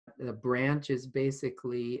The branch is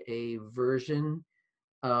basically a version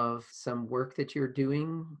of some work that you're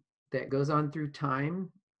doing that goes on through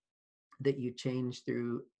time that you change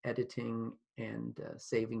through editing and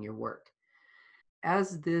saving your work.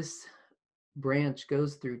 As this branch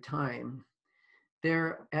goes through time,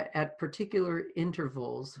 there at particular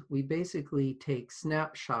intervals, we basically take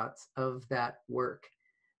snapshots of that work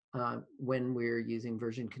when we're using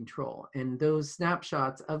version control. And those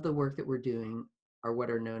snapshots of the work that we're doing are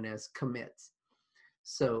what are known as commits.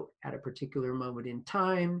 So at a particular moment in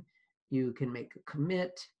time, you can make a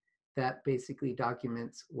commit that basically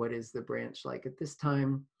documents what is the branch like at this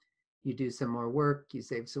time. You do some more work, you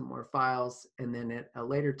save some more files, and then at a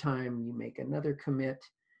later time, you make another commit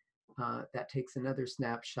that takes another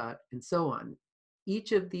snapshot, and so on.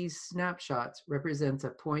 Each of these snapshots represents a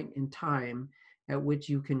point in time at which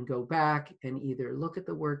you can go back and either look at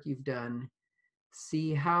the work you've done,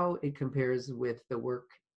 see how it compares with the work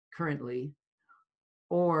currently,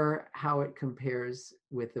 or how it compares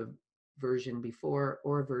with a version before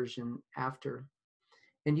or a version after.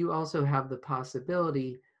 And you also have the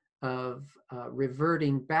possibility of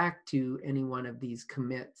reverting back to any one of these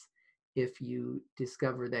commits if you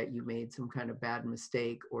discover that you made some kind of bad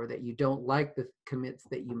mistake or that you don't like the commits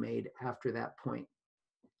that you made after that point.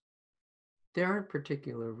 There aren't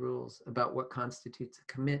particular rules about what constitutes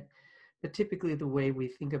a commit, but typically the way we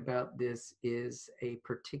think about this is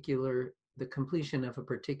the completion of a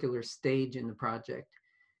particular stage in the project.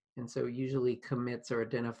 And so usually commits are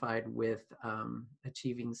identified with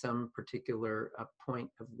achieving some particular point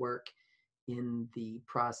of work in the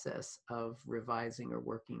process of revising or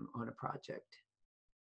working on a project.